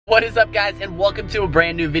What is up, guys, and welcome to a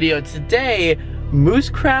brand new video. Today,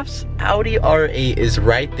 Moosecraft'S Audi R8 is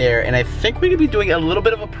right there, and I think we're gonna be doing a little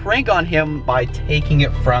bit of a prank on him by taking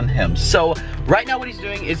it from him. So right now what he's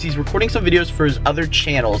doing is he's recording some videos for his other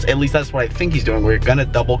channels. At least that's what I think he's doing. We're gonna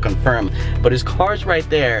double confirm. But his car's right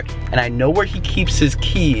there, and I know where he keeps his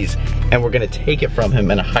keys, and we're gonna take it from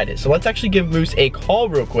him and hide it. So let's actually give Moose a call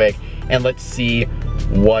real quick, and let's see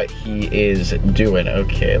what he is doing.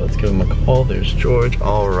 Okay, let's give him a call. There's George.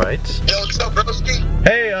 All right. Yo, what's up, broski?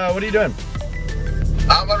 Hey, what are you doing?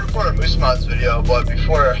 I'm about to record a Moosecraft's video, but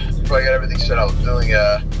before I got everything set up,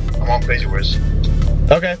 I'm on Crazy Words.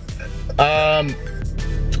 Okay.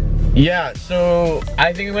 Yeah, so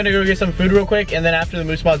I think I'm gonna go get some food real quick, and then after the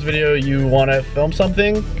Moosecraft's video, you wanna film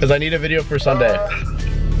something? Because I need a video for Sunday.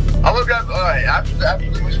 I'm gonna grab, alright, after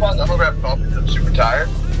the Moosecraft's, I'm gonna grab coffee because I'm super tired.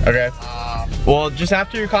 Okay. Well, just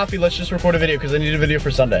after your coffee, let's just record a video because I need a video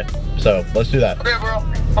for Sunday. So, let's do that. Okay, bro.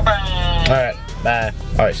 Bye-bye. Alright, bye.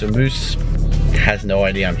 Alright, so Moose has no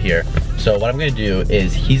idea I'm here. So what I'm gonna do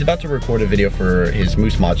is he's about to record a video for his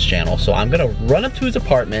Moose Mods channel. So I'm gonna run up to his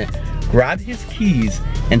apartment, grab his keys,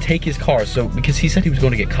 and take his car. So because he said he was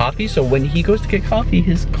going to get coffee, so when he goes to get coffee,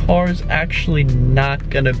 his car's actually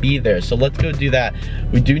not gonna be there. So let's go do that.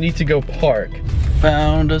 We do need to go park.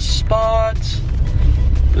 Found a spot.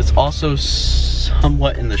 It's also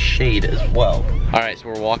somewhat in the shade as well. All right, so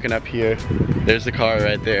we're walking up here. There's the car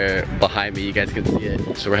right there behind me. You guys can see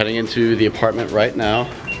it. So we're heading into the apartment right now.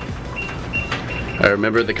 I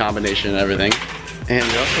remember the combination and everything. And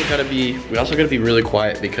we also gotta be really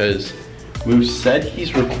quiet because Moose said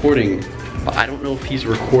he's recording, but I don't know if he's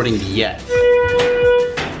recording yet.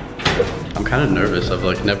 I'm kind of nervous. I've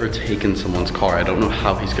like never taken someone's car. I don't know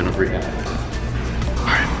how he's gonna react. All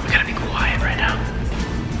right, we gotta be quiet right now.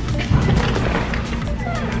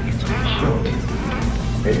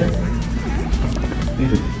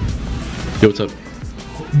 Yo, what's up?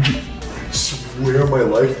 Swear on my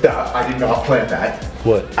life that I did not plan that.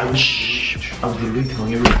 What? I was literally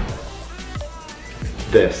telling you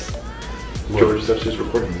this. George is upstairs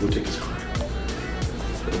recording. We'll take his car.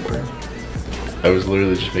 Don't worry. I was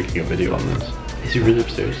literally just making a video on this. Is he really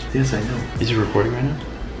upstairs? Yes, I know. Is he recording right now?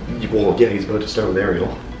 Well, yeah, he's about to start with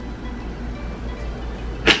Ariel.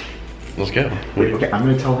 Let's go. Wait, okay, I'm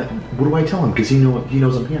gonna tell him. What do I tell him? Because he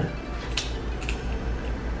knows I'm here.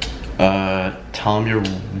 Tell him you're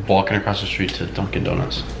walking across the street to Dunkin'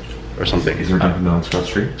 Donuts or something. Is there a Dunkin' Donuts across the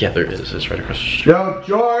street? Yeah, there is. It's right across the street. Yo,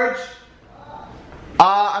 George!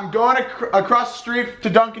 I'm going across the street to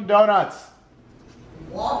Dunkin' Donuts.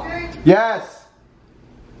 Walking? Yes.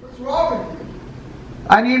 What's wrong with you?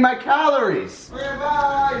 I need my calories. Okay,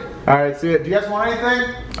 bye. Alright, see it. Do you guys want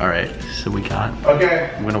anything? All right, so we got. Okay.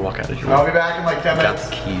 I'm gonna walk out of here. I'll be back in like 10 Got minutes.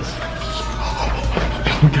 the keys.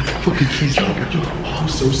 We got the fucking keys. Oh, I'm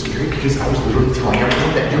so scared because I was literally telling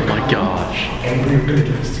everyone that you're Oh my gosh. and we were gonna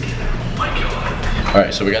do this together. Oh my god. All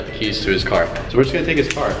right, so we got the keys to his car. So we're just gonna take his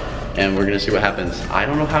car and we're gonna see what happens. I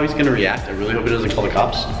don't know how he's gonna react. I really hope he doesn't call the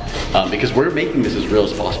cops because we're making this as real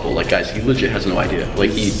as possible. Like, guys, he legit has no idea.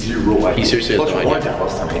 Like, he seriously has no idea. That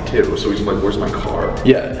last time too. So he's like, "Where's my car?"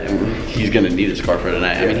 Yeah, and he's gonna need his car for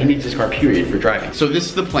tonight. I mean, he needs his car, period, for driving. So this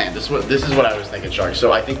is the plan. This is what I was thinking, Shark.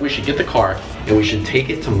 So I think we should get the car and we should take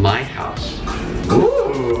it to my house.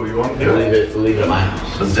 Ooh, you want to do it? Leave it at my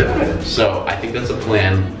house. Let's do it. So I think that's a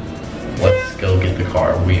plan. Let's go get the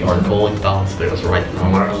car. We are going downstairs right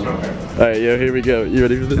now. Alright, yo, here we go. You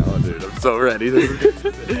ready for this? Oh, dude, I'm so ready.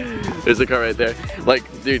 There's the car right there. Like,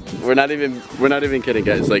 dude, we're not even kidding,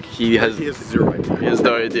 guys. Like, he has zero idea. He has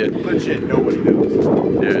no idea. Legit, nobody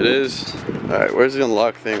knows. Here it is. Alright, where's the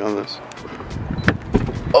unlock thing on this?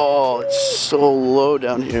 Oh, it's so low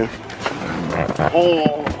down here.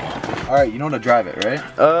 Oh. Alright, you know how to drive it, right?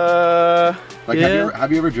 Like, yeah.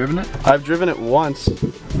 have you ever driven it? I've driven it once.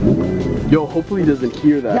 Yo, hopefully he doesn't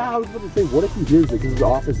hear that. Yeah, I was about to say, what if he hears it because his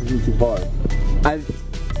office isn't too far?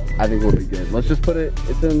 I think we'll be good. Let's just put it,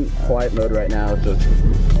 it's in quiet mode right now, so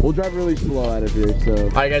We'll drive really slow out of here, so.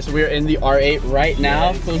 Alright guys, so we are in the R8 right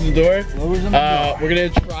now. Close the door. We're gonna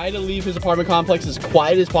try to leave his apartment complex as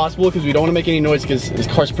quiet as possible because we don't want to make any noise because his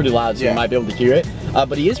car's pretty loud, so you might be able to hear it.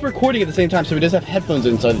 But he is recording at the same time, so he does have headphones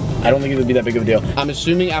in, so I don't think it would be that big of a deal. I'm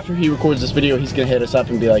assuming after he records this video, he's gonna hit us up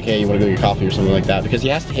and be like, hey, you wanna go get coffee or something like that, because he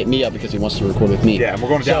has to hit me up because he wants to record with me. Yeah, and we're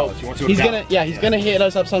going to Dallas. He wants to go to Dallas. He's gonna hit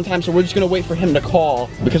us up sometime, so we're just gonna wait for him to call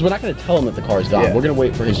because we're not gonna tell him that the car is gone. Yeah. We're gonna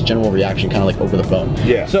wait for his general reaction, kind of like over the phone.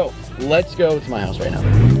 Yeah. So let's go to my house right now.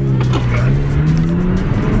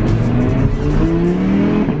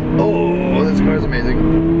 Oh, this car is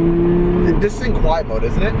amazing. This is in quiet mode,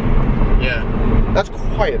 isn't it? Yeah. That's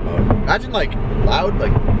quiet mode. Imagine like loud,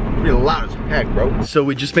 like Pretty loud as heck, bro. So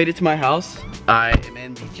we just made it to my house. I am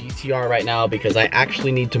in the GTR right now because I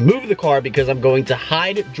actually need to move the car because I'm going to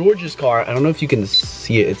hide George's car. I don't know if you can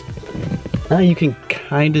see it. You can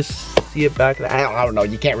kind of see it back. I don't know.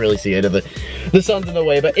 You can't really see it. The sun's in the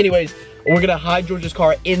way. But anyways, we're gonna hide George's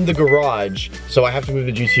car in the garage. So I have to move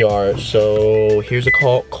the GTR. So here's a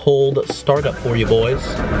cold startup for you boys.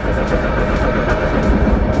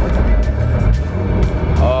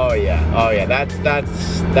 Oh yeah, that's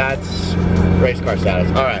race car status.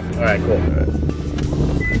 All right, cool.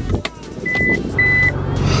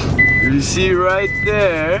 You see right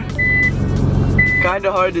there, kind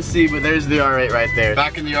of hard to see, but there's the R8 right there.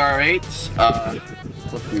 Back in the R8s,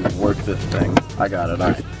 let's see, work this thing. I got it,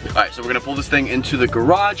 all right, so we're gonna pull this thing into the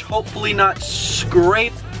garage, hopefully not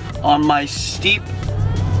scrape on my steep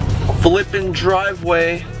flipping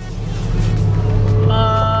driveway.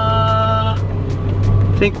 I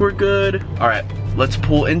think we're good. All right, let's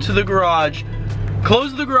pull into the garage,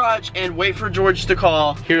 close the garage, and wait for George to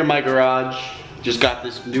call. Here in my garage, just got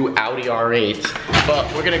this new Audi R8, but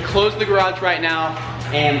we're gonna close the garage right now,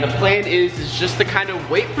 and the plan is just to kind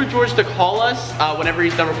of wait for George to call us whenever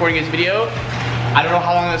he's done recording his video. I don't know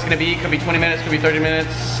how long that's gonna be. It could be 20 minutes, could be 30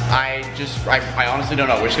 minutes. I honestly don't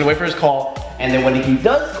know. We're just gonna wait for his call, and then when he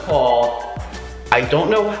does call, I don't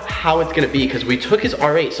know how it's gonna be because we took his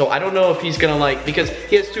R8, so I don't know if he's gonna because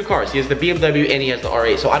he has two cars. He has the BMW and he has the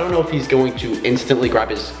R8, so I don't know if he's going to instantly grab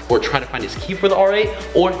his, or try to find his key for the R8,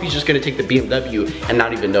 or if he's just gonna take the BMW and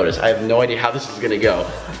not even notice. I have no idea how this is gonna go,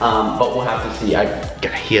 but we'll have to see.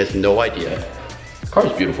 He has no idea. This car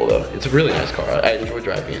is beautiful though. It's a really nice car. I enjoy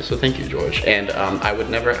driving it, so thank you, George. And I would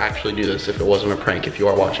never actually do this if it wasn't a prank. If you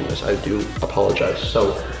are watching this, I do apologize.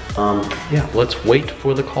 So, yeah, let's wait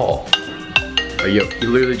for the call. Oh, yo, he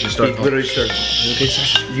literally just started. You're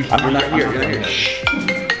not here.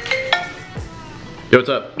 Yo, what's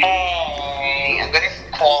up? Hey, I'm getting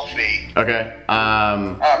some coffee. Okay.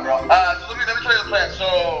 Alright, bro. So let me tell you the plan. So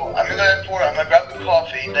I'm gonna grab the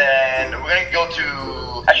coffee, then we're gonna go to.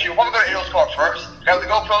 Actually, we're gonna go to Ado's car first. Grab the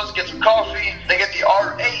GoPros, get some coffee, then get the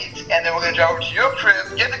R8, and then we're gonna drive over to your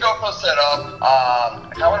crib, get the GoPro set up. I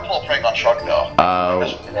wanna pull a prank on Shark though.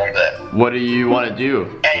 What do you want to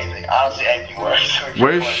do? Anything, honestly, anything works.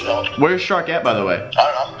 Where's Shark at, by the way? I don't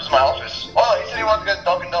know. This is my office. Oh, he said he wanted to get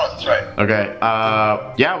Dunkin' Donuts. That's right. Okay.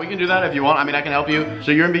 Yeah, we can do that if you want. I mean, I can help you.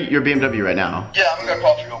 So you're in your BMW right now. Yeah, I'm gonna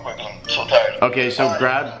grab coffee real quick. I'm so tired. Okay, so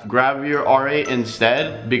grab your R8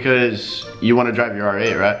 instead because you want to drive your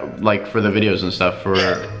R8, right? Like for the videos and stuff for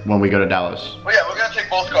when we go to Dallas. Well, yeah, we're gonna take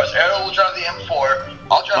both cars. Errol will drive the M4.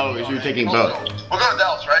 I'll drive. Oh, so you're taking both? We're going to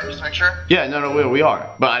Dallas, right? Just to make sure. Yeah, no, we are.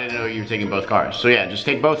 But I didn't know you were taking both cars. So yeah, just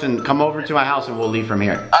take both and come over to my house and we'll leave from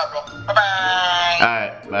here. Alright, bro. Bye-bye.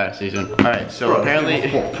 Alright, bye. See you soon. Alright, so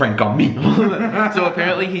apparently prank on me. So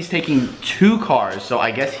apparently he's taking two cars. So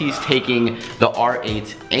I guess he's taking the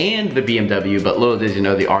R8 and the BMW, but little does you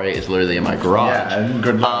know the R8 is literally in my garage. Yeah,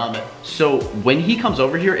 good luck. So when he comes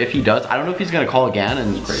over here, if he does, I don't know if he's gonna call again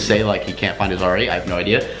and say like he can't find his R8. I have no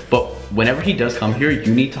idea. But whenever he does come here,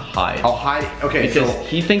 you need to hide. I'll hide. Okay, because so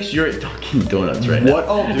he thinks you're at Dunkin' Donuts right now. What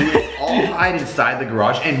I'll do is I'll hide inside the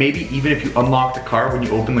garage, and maybe even if you unlock the car when you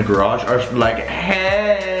open the garage, I'll just be like,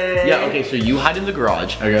 hey. Yeah, okay, so you hide in the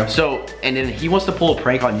garage. Okay. So, and then he wants to pull a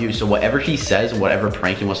prank on you. So whatever he says, whatever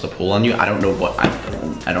prank he wants to pull on you, I don't know what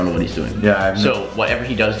I don't know what he's doing. Yeah. So whatever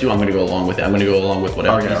he does do, I'm gonna go along with it. I'm gonna go along with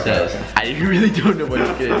whatever he says. I really don't know what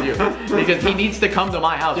he's gonna do because he needs to come to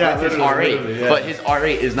my house with his R8, but his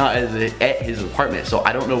R8 is not at his apartment. So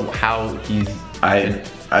I don't know how he's. I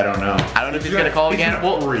don't know. I don't know if he's gonna call again.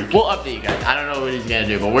 We'll update you guys. I don't know what he's gonna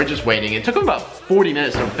do, but we're just waiting. It took him about 40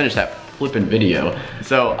 minutes to finish that flipping video.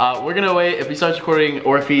 So we're gonna wait. If he starts recording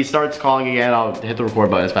or if he starts calling again, I'll hit the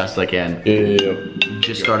record button as fast as I can.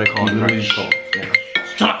 Just started calling.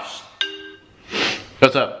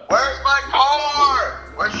 What's up? Where's my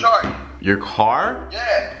car? Where's Shark? Your car?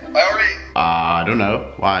 Yeah, my R8. I don't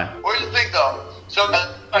know. Why? What do you think though? So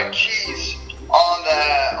my keys on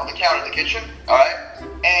the counter in the kitchen, alright?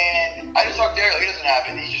 And I just talked to Ariel, he doesn't have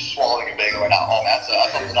it, he's just swallowing a bagel right now. Oh man, that's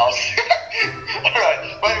something else.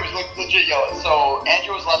 Alright, but anyways, legit, yo, so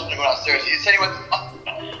Andrew was the last one to go downstairs. He said he went to,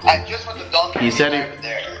 I just went to Dunkin'. He said he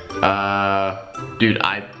there. Dude,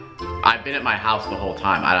 I've been at my house the whole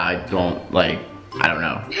time. I don't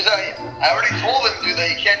know. Because I already told him, dude, that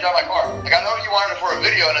he can't drive my car. Like, I know he wanted it for a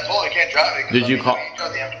video, and I told him he can't drive it. Did you call? He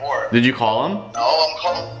drive the M4. Did you call him? No, I'm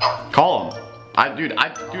calling him. Call him. Dude,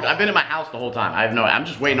 I've been in my house the whole time. I'm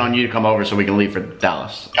just waiting on you to come over so we can leave for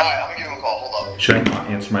Dallas. Alright, I'm gonna give him a call. Hold up. Should I not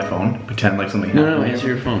answer my phone? Pretend like something happened? No, answer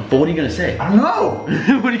your phone. But what are you gonna say? I don't know.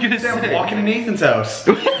 What are you gonna say? I'm walking to Nathan's house.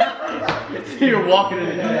 You're walking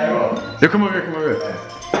in. Here, come over here, come over here.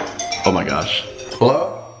 Oh my gosh.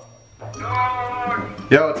 Hello?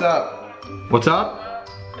 Yo, what's up? What's up?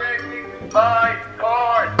 My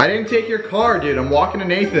car. I didn't take your car, dude. I'm walking to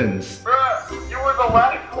Nathan's. Bruh, you were the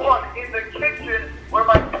last one in the kitchen where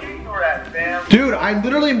my keys were at, fam. Dude, I'm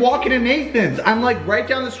literally walking to Nathan's. I'm like right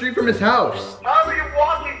down the street from his house. How are you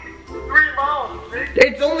walking 3 miles, bitch?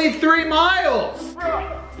 It's only 3 miles.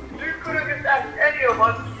 Bruh, you could have just asked any of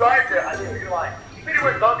us to drive there. I think you're lying. You said you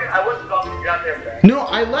were Dunkin'. I wasn't Dunkin'. You got there, fam. No,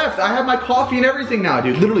 I left. I have my coffee and everything now,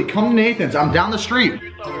 dude. Literally, come to Nathan's. I'm down the street.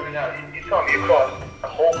 You're telling me right now. You told me you crossed a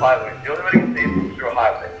whole highway. The only way you can see is through a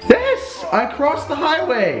highway. Yes, I crossed the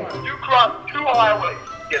highway. You crossed 2 highways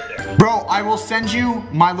to get there. Bro, I will send you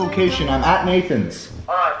my location. I'm at Nathan's.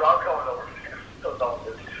 Alright, bro, I'm coming over. So dumb,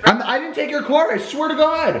 dude. I didn't take your car. I swear to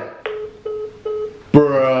God.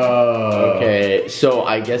 Bro. Okay, so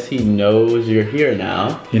I guess he knows you're here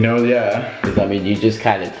now. You know, yeah. Because I mean, you just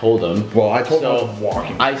kind of told him. Well, I told him I was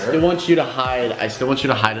walking. I still want you to hide. I still want you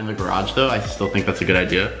to hide in the garage, though. I still think that's a good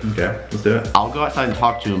idea. Okay, let's do it. I'll go outside and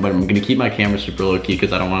talk to him, but I'm gonna keep my camera super low key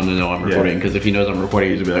because I don't want him to know I'm recording. Because if he knows I'm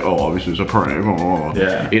recording, he's gonna be like, "Oh, obviously it's a prank."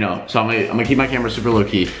 Yeah. You know. So I'm gonna keep my camera super low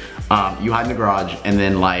key. You hide in the garage, and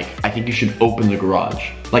then like I think you should open the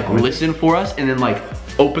garage. Like listen for us, and then like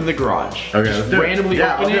open the garage. Okay, just let's do it. randomly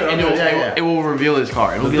Yeah, open it, and it will reveal his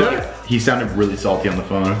car. It'll be like. He sounded really salty on the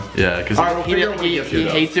phone. Yeah, because he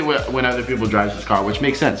hates it when other people drive his car, which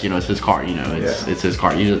makes sense. You know, it's his car. You know, it's his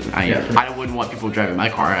car. I wouldn't want people driving my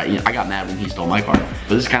car. I got mad when he stole my car,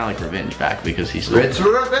 but this is kind of like revenge back because he stole. It's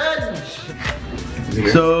revenge.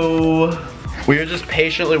 So we are just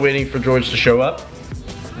patiently waiting for George to show up.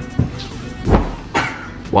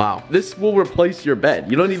 Wow, this will replace your bed.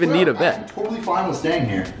 You don't even need a bed. I'm totally fine with staying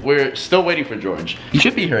here. We're still waiting for George. He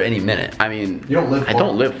should be here any minute. I mean, you don't live I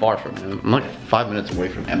don't live far from him. I'm like 5 minutes away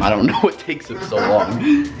from him. I don't know what takes him so long.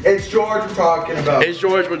 It's George we're talking about. It's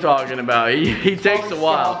George we're talking about. He takes a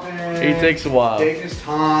while. He takes a while. Take his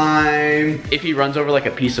time. If he runs over like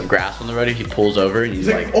a piece of grass on the road, he pulls over and he's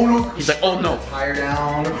like, oh no. He's like, oh no. Tire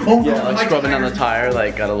down. Oh no. Yeah, like scrubbing down the tire,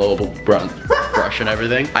 like got a little brush and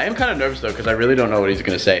everything. I am kind of nervous though because I really don't know what he's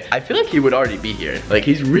gonna say. I feel like he would already be here. Like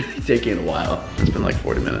he's really taking a while. It's been like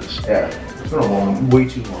 40 minutes. Yeah, it's been way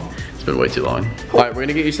too long. It's been way too long. All right, we're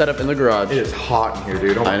gonna get you set up in the garage. It is hot in here,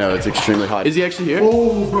 dude. I know, it's extremely hot. Is he actually here?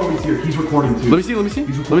 Oh, bro, he's here. He's recording too. Let me see, let me see.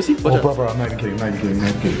 Let me see. Watch out. Bro, I'm not even kidding. I'm not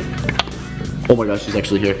even kidding. Oh my gosh, he's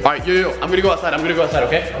actually here. All right, yo, I'm gonna go outside. I'm gonna go outside,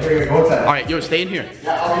 okay? Okay, go outside. All right, yo, stay in here.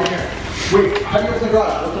 Yeah, I'll be here. Wait, how do you open the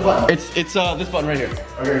garage? What's the button? It's this button right here.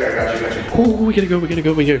 Okay, got you. Oh, we gotta go.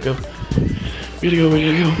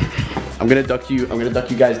 I'm gonna duck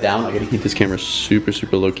you guys down. I gotta keep this camera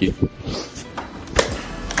super low key.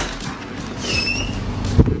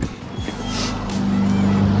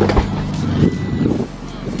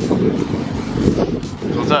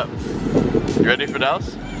 What's up? You ready for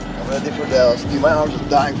Dallas? I'm ready for Dallas. Dude, my arms are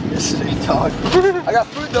dying from yesterday, dog. I got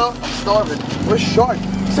food though. I'm starving. Where's Shark?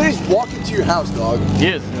 He said he's walking to your house, dog. He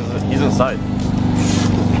is. He's inside.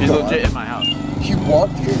 He's legit in my house. He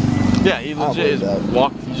walked here? Yeah, he legit He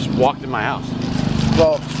just walked in my house.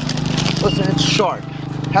 Well, listen, it's Shark.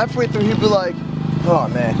 Halfway through, he'd be like, oh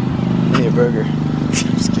man, I need a burger.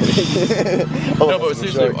 Just kidding. No, but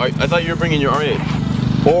seriously, I thought you were bringing your R8.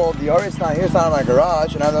 Well, the R8's not here. It's not in my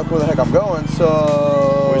garage, and I don't know where the heck I'm going,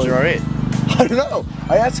 so... Where's your R8? I don't know.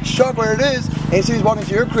 I asked Shark where it is, and he said he's walking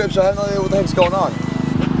to your crib, so I have no idea what the heck's going on.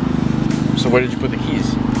 So where did you put the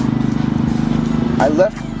keys? I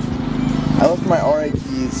left my R8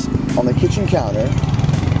 keys on the kitchen counter,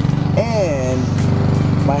 and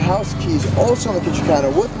my house keys also on the kitchen counter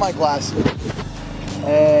with my glasses.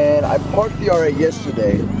 And I parked the R8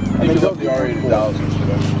 yesterday. And You left the R8 in Dallas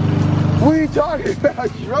yesterday. What are you talking about? I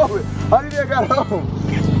drove it. How do you think I got home?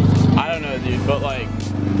 I don't know, dude, but like,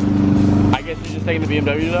 I guess you're just taking the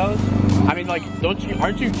BMW to Dallas? I mean, like,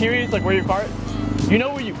 aren't you curious, like, where your car is? You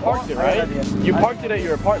know where you parked it, right? You parked it at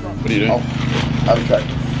your apartment. What are you doing? Oh, I have a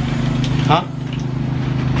tracker. Huh?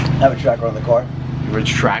 I have a tracker on the car. You have a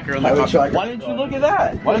tracker on the car? Why didn't you look at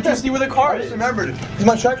that? Why didn't you see where the car I is? just remembered it. Because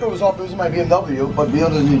my tracker was off, it was in my BMW, but BMW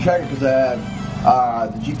doesn't need a tracker because I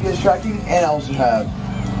have the GPS tracking and I also have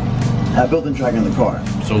built-in tracking in the car.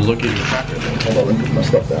 So look at your tracker. Hold on, let me put my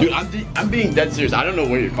stuff down. Dude, I'm being dead serious. I don't know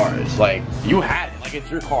where your car is. Like, you had it. Like, it's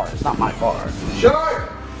your car. It's not my car.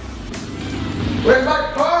 Shark! Where's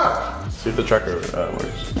my car? See if the tracker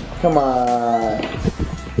works. Come on.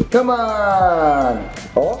 Come on.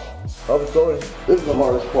 Oh, it's going. This is the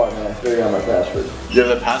hardest part, man. Figuring out my password. Do you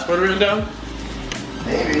have the password written down?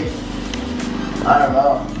 Maybe. I don't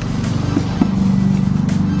know.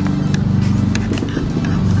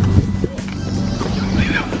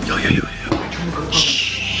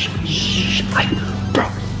 Bro,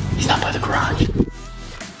 he's not by the garage.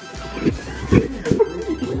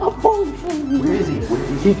 Where is he?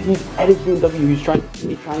 He's at his BMW. He's trying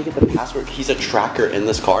to get the password. He's a tracker in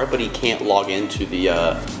this car, but he can't log into the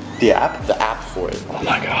app? The app for it. Oh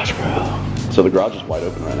my gosh, bro. So the garage is wide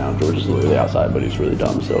open right now. George is literally outside, but he's really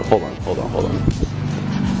dumb. So hold on.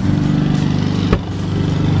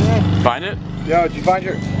 Find it? Yo, did you find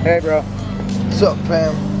your... Hey, bro. What's up,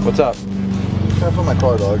 fam? What's up? I'm trying to find my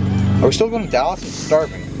car, dog. Are we still going to Dallas? It's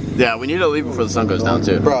starving. Yeah, we need to leave before the sun goes down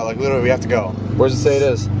too. Bro, like literally we have to go. Where does it say it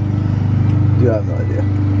is? Dude, I have no idea.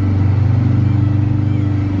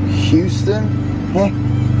 Houston? Huh?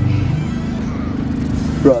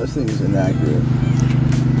 Bro, this thing is inaccurate.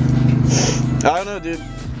 I don't know, dude. I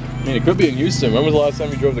mean, it could be in Houston. When was the last time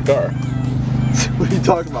you drove the car? What are you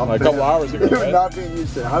talking about? Like a couple hours ago, It would right? not be in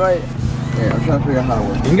Houston. How do I... Here, I'm trying to figure out how to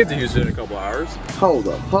work. You can get to Houston in a couple hours. Hold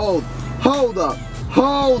up.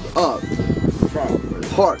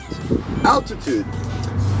 Heart. Altitude.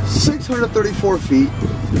 634 feet.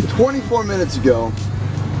 24 minutes ago.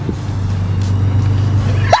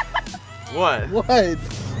 What? What?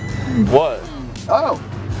 What? Oh.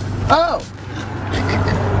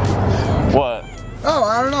 What? Oh,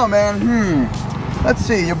 I don't know, man. Let's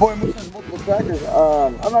see. Your boy Moose has multiple trackers.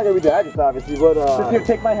 I'm not gonna be the address, obviously, but Just here,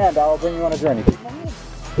 take my hand. I'll bring you on a journey.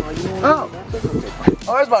 Oh,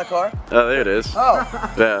 there's my car. Oh, there it is. Oh.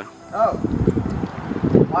 Yeah. Oh.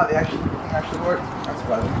 Wow, the thing actually worked. That's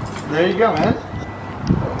pleasant. There you go, man.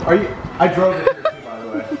 I drove it here too, by the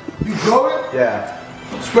way. You drove it?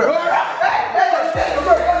 Yeah. Square.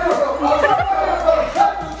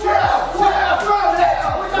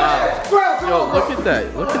 Yo, look at that.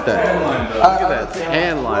 Look at that. Look at that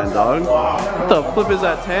tan line, dog. What the flip is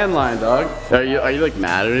that tan line, dog? Are you like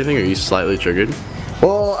mad or anything? Or are you slightly triggered?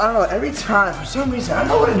 Well, I don't know. Every time, for some reason, I don't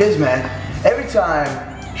know what it is, man. Every time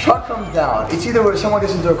truck comes down, it's either where someone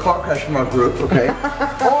gets into a car crash from our group, okay,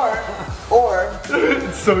 or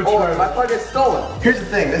It's so true. my car gets stolen. Here's the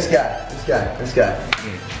thing. This guy.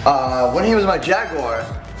 When he was my Jaguar,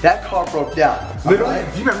 that car broke down. Literally,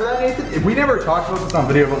 do you remember that, Nathan? We never talked about this on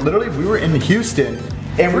video, but literally we were in Houston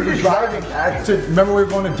and we were driving to, remember we were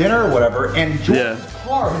going to dinner or whatever, and George's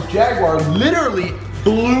car, his Jaguar, literally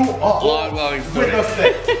blew up with us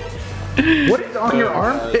there. What is on your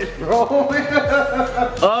armpit, bro? Oh,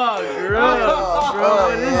 gross, bro.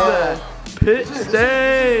 What is that? Pit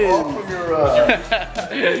stain. Off from your,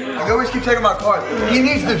 I always keep taking my car. He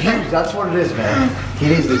needs the views. That's what it is, man. He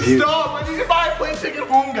needs the views. Stop! I need to buy a plane ticket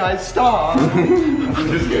home, guys. Stop! I'm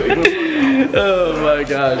just kidding. Oh my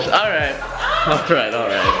gosh. All right.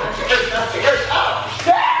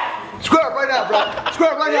 Square up right now, bro.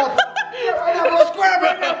 Square up right now. Square up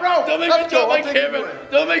right now, bro. Don't make me jump my camera.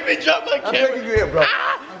 Don't make me jump my I'm camera. taking you here, bro.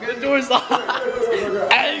 The door's locked.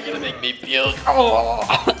 And you're gonna make me puke. Oh.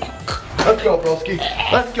 Let's go, broski.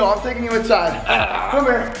 Let's go. I'm taking you inside. Come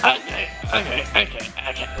here. Okay.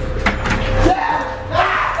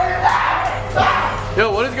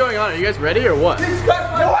 Yo, what is going on? Are you guys ready or what? No,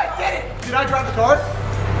 I did it. Did I drive the car?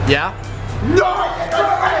 Yeah? No, I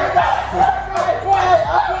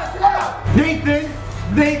didn't.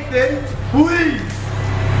 Nathan, please,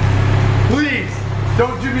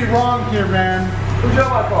 don't do me wrong here, man. Who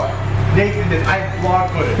drove my car? Nathan did. I have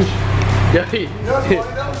vlog footage. You know what's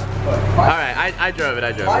funny though? Alright, I drove it.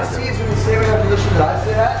 My seat's in the same position that I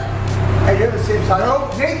sit at, and you're the same side. No,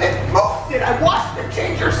 Nathan, moved it. I watched him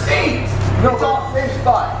change your seat. No, it's all the same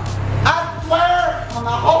spot. I swear on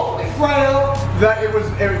the holy grail that it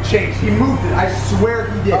changed. He moved it. I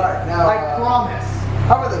swear he did. All right, now, I promise.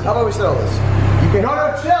 How about this? How about we settle this? You can. No,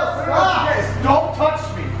 chill. Stop. Don't touch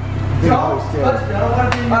me. Don't touch me. I don't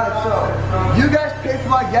want to be in your Alright, so you guys pay for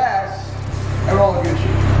my gas, and we're all Gucci.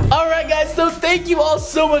 Alright guys, so thank you all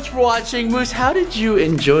so much for watching. Moose, how did you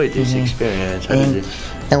enjoy this experience? How did you?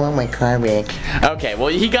 I want my car back. Okay, well,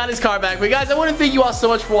 he got his car back. But guys, I want to thank you all so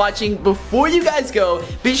much for watching. Before you guys go,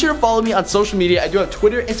 be sure to follow me on social media. I do have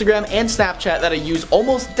Twitter, Instagram, and Snapchat that I use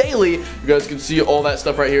almost daily. You guys can see all that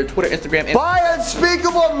stuff right here. Twitter, Instagram, and... Buy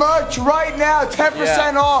Unspeakable merch right now,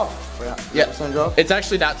 10% off. Yeah, it's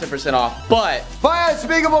actually not 10% off, but... Buy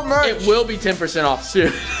Unspeakable merch. It will be 10% off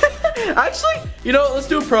soon. Actually, you know, let's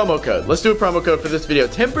do a promo code. Let's do a promo code for this video.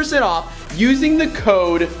 10% off using the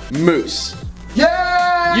code MOOSE.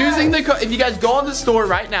 Yeah! Using the code, if you guys go on the store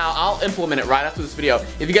right now, I'll implement it right after this video.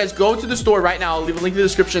 If you guys go to the store right now, I'll leave a link in the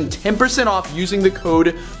description, 10% off using the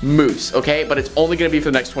code MOOSE, okay? But it's only gonna be for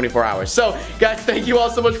the next 24 hours. So, guys, thank you all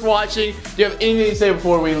so much for watching. Do you have anything to say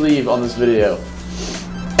before we leave on this video?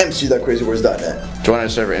 MC.crazywords.net. Join our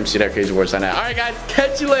server, MC.crazywords.net. Alright, guys,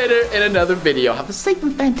 catch you later in another video. Have a safe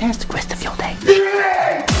and fantastic rest of your day.